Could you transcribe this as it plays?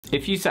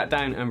If you sat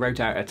down and wrote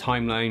out a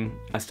timeline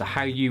as to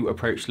how you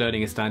approach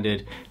learning a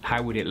standard,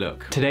 how would it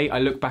look? Today I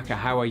look back at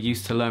how I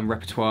used to learn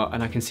repertoire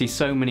and I can see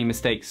so many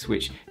mistakes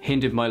which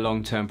hindered my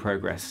long-term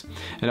progress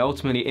and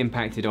ultimately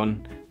impacted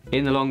on,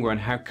 in the long run,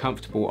 how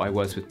comfortable I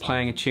was with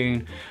playing a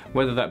tune,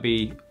 whether that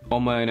be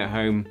on my own at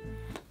home,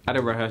 at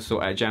a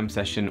rehearsal, at a jam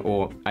session,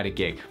 or at a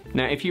gig.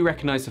 Now, if you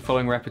recognise the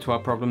following repertoire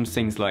problems,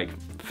 things like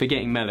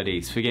forgetting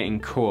melodies,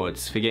 forgetting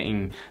chords,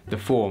 forgetting the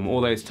form,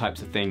 all those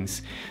types of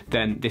things,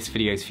 then this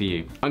video is for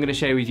you. I'm going to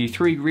share with you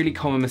 3 really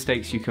common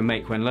mistakes you can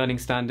make when learning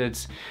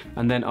standards,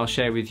 and then I'll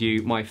share with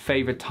you my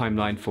favourite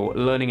timeline for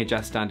learning a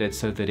jazz standard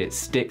so that it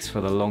sticks for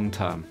the long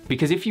term.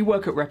 Because if you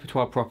work at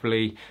repertoire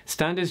properly,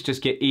 standards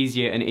just get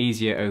easier and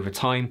easier over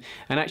time,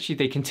 and actually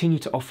they continue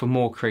to offer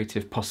more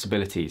creative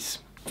possibilities.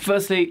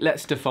 Firstly,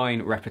 let's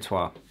define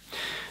repertoire.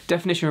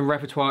 Definition of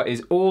repertoire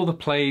is all the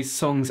plays,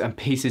 songs and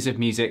pieces of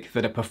music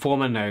that a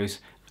performer knows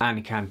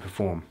and can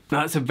perform. Now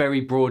that's a very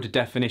broad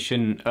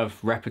definition of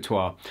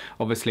repertoire,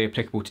 obviously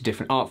applicable to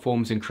different art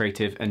forms and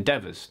creative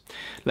endeavours.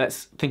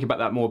 Let's think about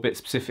that more a bit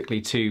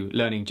specifically to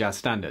learning jazz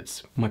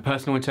standards. My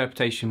personal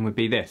interpretation would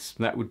be this.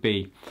 That would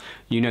be,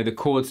 you know the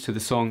chords to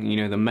the song, you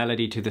know the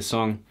melody to the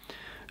song,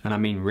 and I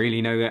mean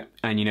really know that,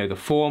 and you know the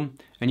form,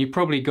 and you've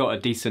probably got a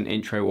decent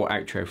intro or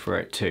outro for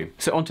it too.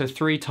 So onto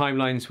 3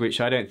 timelines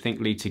which I don't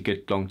think lead to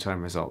good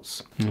long-term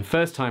results. And the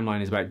first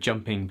timeline is about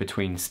jumping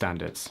between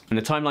standards. And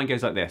the timeline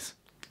goes like this.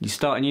 You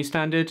start a new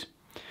standard,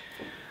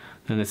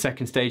 and the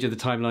second stage of the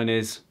timeline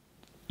is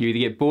you either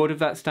get bored of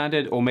that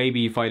standard or maybe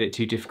you find it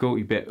too difficult,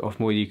 you bit off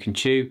more than you can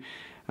chew.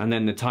 And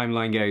then the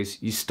timeline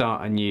goes, you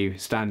start a new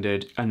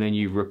standard and then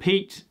you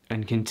repeat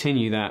and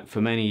continue that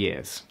for many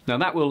years. Now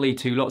that will lead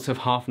to lots of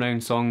half-known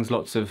songs,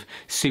 lots of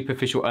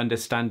superficial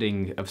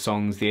understanding of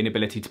songs, the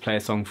inability to play a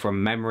song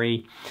from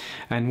memory.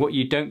 And what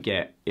you don't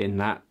get in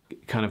that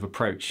kind of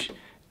approach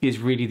is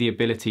really the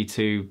ability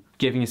to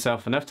giving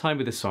yourself enough time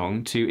with the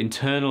song to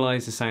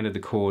internalize the sound of the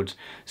chord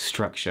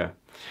structure,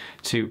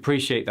 to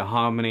appreciate the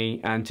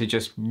harmony and to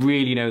just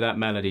really know that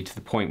melody to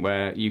the point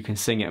where you can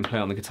sing it and play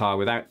it on the guitar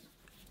without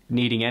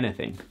needing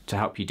anything to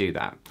help you do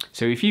that.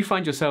 So if you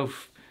find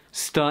yourself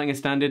starting a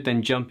standard,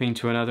 then jumping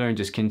to another and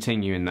just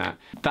continuing that,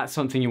 that's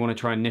something you want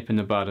to try and nip in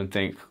the bud and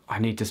think, I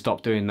need to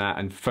stop doing that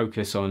and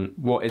focus on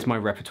what is my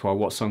repertoire,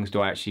 what songs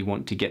do I actually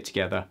want to get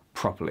together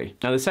properly.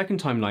 Now the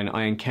second timeline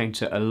I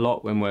encounter a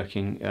lot when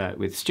working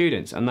with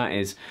students, and that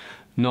is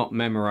not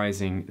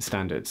memorizing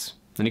standards.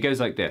 And it goes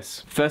like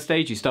this. First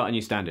stage, you start a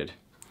new standard.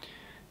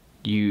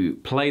 You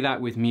play that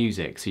with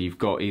music, so you've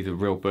got either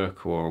real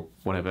book or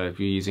whatever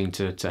you're using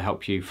to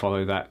help you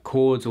follow that,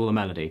 chords or the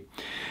melody.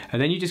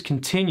 And then you just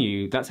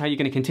continue, that's how you're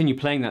going to continue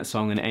playing that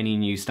song in any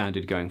new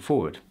standard going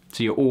forward.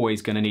 So you're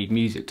always going to need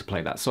music to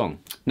play that song.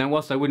 Now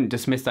whilst I wouldn't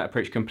dismiss that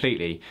approach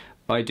completely,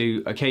 I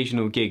do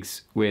occasional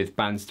gigs with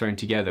bands thrown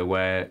together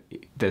where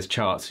there's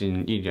charts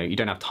and you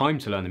don't have time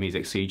to learn the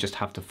music, so you just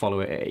have to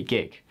follow it at a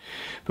gig.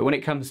 But when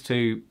it comes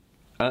to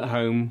at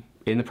home,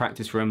 in the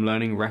practice room,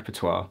 learning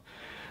repertoire,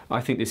 I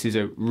think this is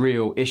a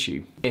real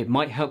issue. It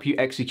might help you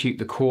execute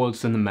the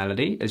chords and the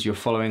melody as you're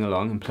following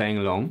along and playing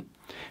along,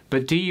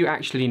 but do you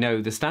actually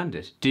know the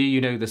standard? Do you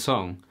know the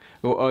song?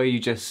 Or are you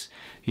just,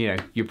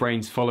 your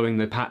brain's following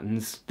the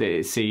patterns that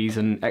it sees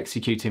and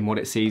executing what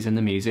it sees in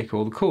the music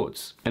or the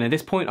chords? And at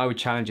this point I would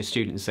challenge a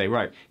student and say,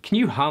 right, can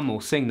you hum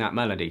or sing that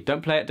melody?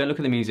 Don't play it, don't look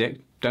at the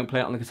music, don't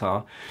play it on the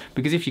guitar,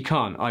 because if you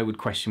can't, I would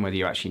question whether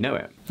you actually know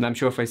it. And I'm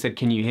sure if I said,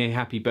 can you hear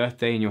Happy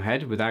Birthday in your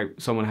head without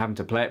someone having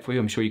to play it for you,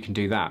 I'm sure you can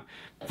do that.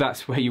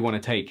 That's where you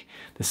want to take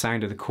the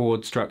sound of the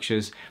chord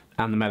structures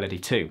and the melody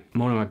too.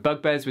 One of my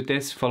bugbears with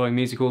this, following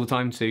music all the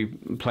time to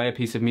play a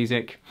piece of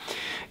music,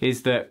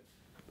 is that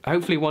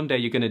hopefully one day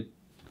you're going to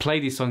play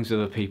these songs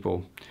with other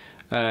people,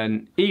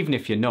 and even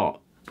if you're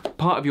not,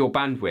 part of your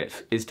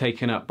bandwidth is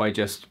taken up by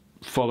just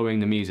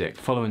following the music,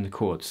 following the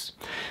chords.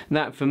 And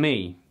that for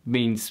me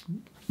means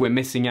we're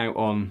missing out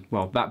on,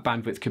 well, that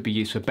bandwidth could be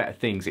used for better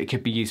things. It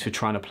could be used for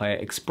trying to play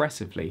it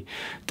expressively,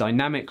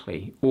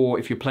 dynamically, or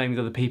if you're playing with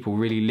other people,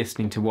 really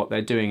listening to what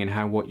they're doing and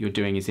how what you're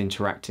doing is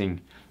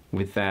interacting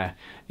with their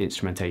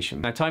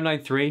instrumentation. Now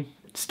timeline 3,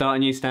 start a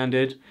new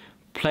standard,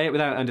 play it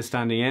without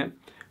understanding it,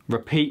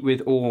 repeat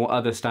with all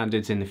other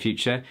standards in the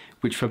future,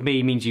 which for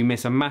me means you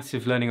miss a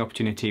massive learning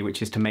opportunity,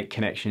 which is to make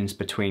connections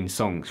between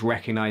songs,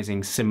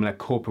 recognizing similar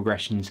chord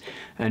progressions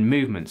and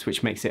movements,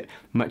 which makes it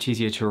much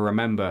easier to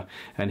remember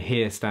and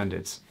hear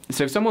standards.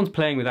 So if someone's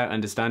playing without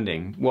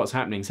understanding what's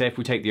happening, say if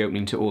we take the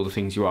opening to All the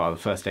Things You Are, the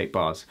first 8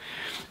 bars,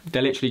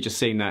 they're literally just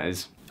seeing that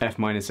as F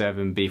minor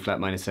 7, B flat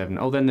minor 7,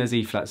 oh then there's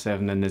E flat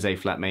 7, then there's A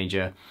flat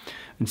major,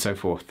 and so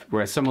forth.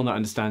 Whereas someone that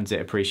understands it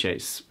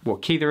appreciates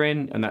what key they're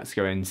in, and that's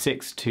going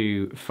 6,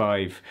 2,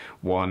 5,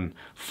 1,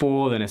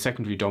 4, then a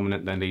secondary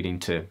dominant, then leading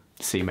to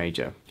C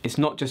major. It's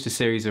not just a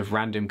series of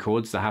random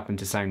chords that happen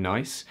to sound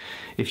nice.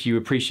 If you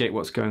appreciate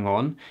what's going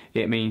on,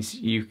 it means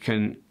you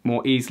can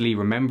more easily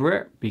remember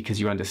it because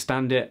you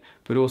understand it,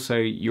 but also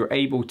you're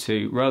able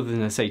to, rather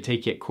than, say,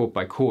 take it chord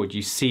by chord,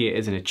 you see it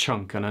as in a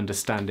chunk and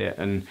understand it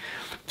and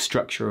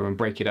structure and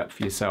break it up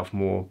for yourself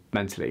more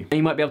mentally. And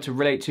you might be able to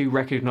relate to,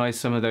 recognize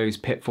some of those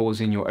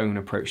pitfalls in your own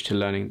approach to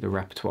learning the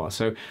repertoire.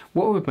 So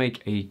what would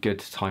make a good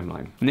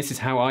timeline? And this is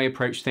how I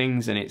approach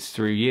things, and it's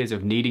through years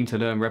of needing to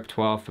learn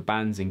repertoire for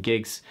bands and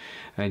gigs,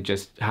 and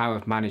just how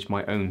I've managed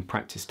my own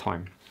practice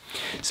time.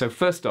 So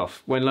first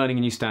off, when learning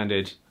a new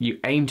standard, you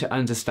aim to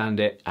understand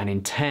it and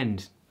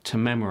intend to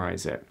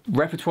memorize it.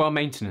 Repertoire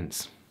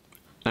maintenance.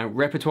 Now,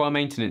 repertoire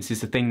maintenance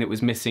is the thing that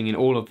was missing in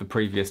all of the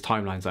previous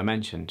timelines I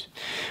mentioned.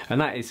 And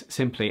that is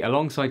simply,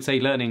 alongside, say,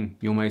 learning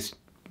your most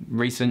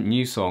recent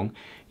new song,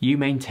 you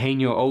maintain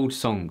your old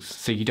songs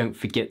so you don't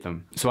forget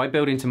them. So I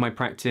build into my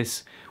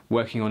practice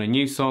working on a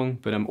new song,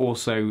 but I'm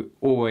also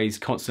always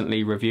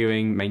constantly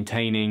reviewing,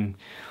 maintaining,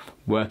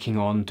 working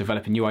on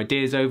developing new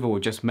ideas over, or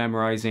just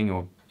memorizing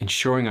or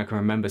ensuring I can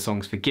remember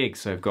songs for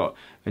gigs. So I've got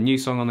a new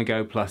song on the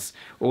go plus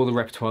all the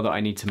repertoire that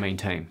I need to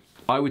maintain.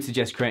 I would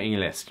suggest creating a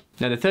list.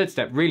 Now, the third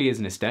step really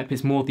isn't a step,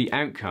 it's more the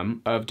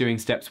outcome of doing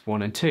steps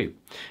 1 and 2.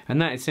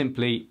 And that is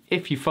simply,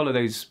 if you follow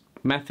those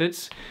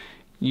methods,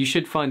 you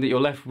should find that you're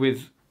left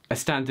with a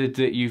standard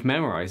that you've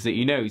memorized, that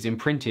you know is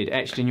imprinted,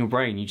 etched in your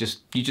brain. You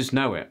just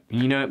know it, and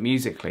you know it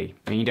musically,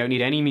 and you don't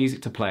need any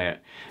music to play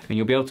it, and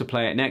you'll be able to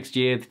play it next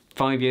year,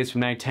 5 years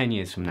from now, 10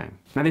 years from now.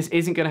 Now, this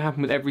isn't going to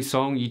happen with every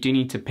song. You do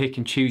need to pick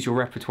and choose your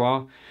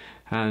repertoire,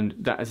 and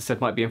that, as I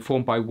said, might be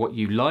informed by what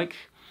you like,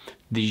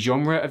 the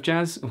genre of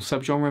jazz or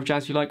subgenre of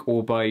jazz you like,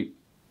 or by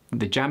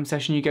the jam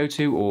session you go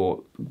to,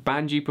 or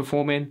band you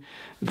perform in.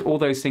 All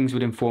those things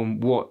would inform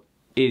what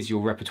is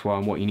your repertoire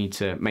and what you need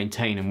to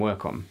maintain and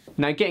work on.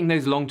 Now, getting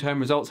those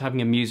long-term results,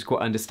 having a musical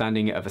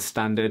understanding of a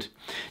standard,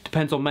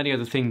 depends on many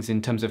other things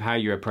in terms of how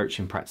you're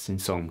approaching practicing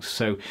songs.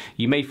 So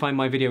you may find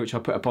my video, which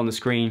I'll put up on the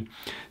screen,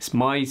 it's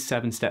my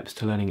 7 steps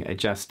to learning a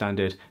jazz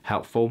standard,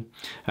 helpful.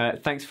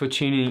 Thanks for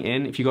tuning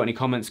in. If you've got any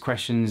comments,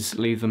 questions,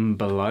 leave them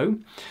below.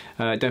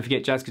 Don't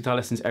forget, jazz guitar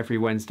lessons every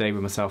Wednesday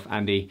with myself,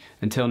 Andy.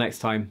 Until next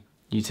time,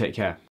 you take care.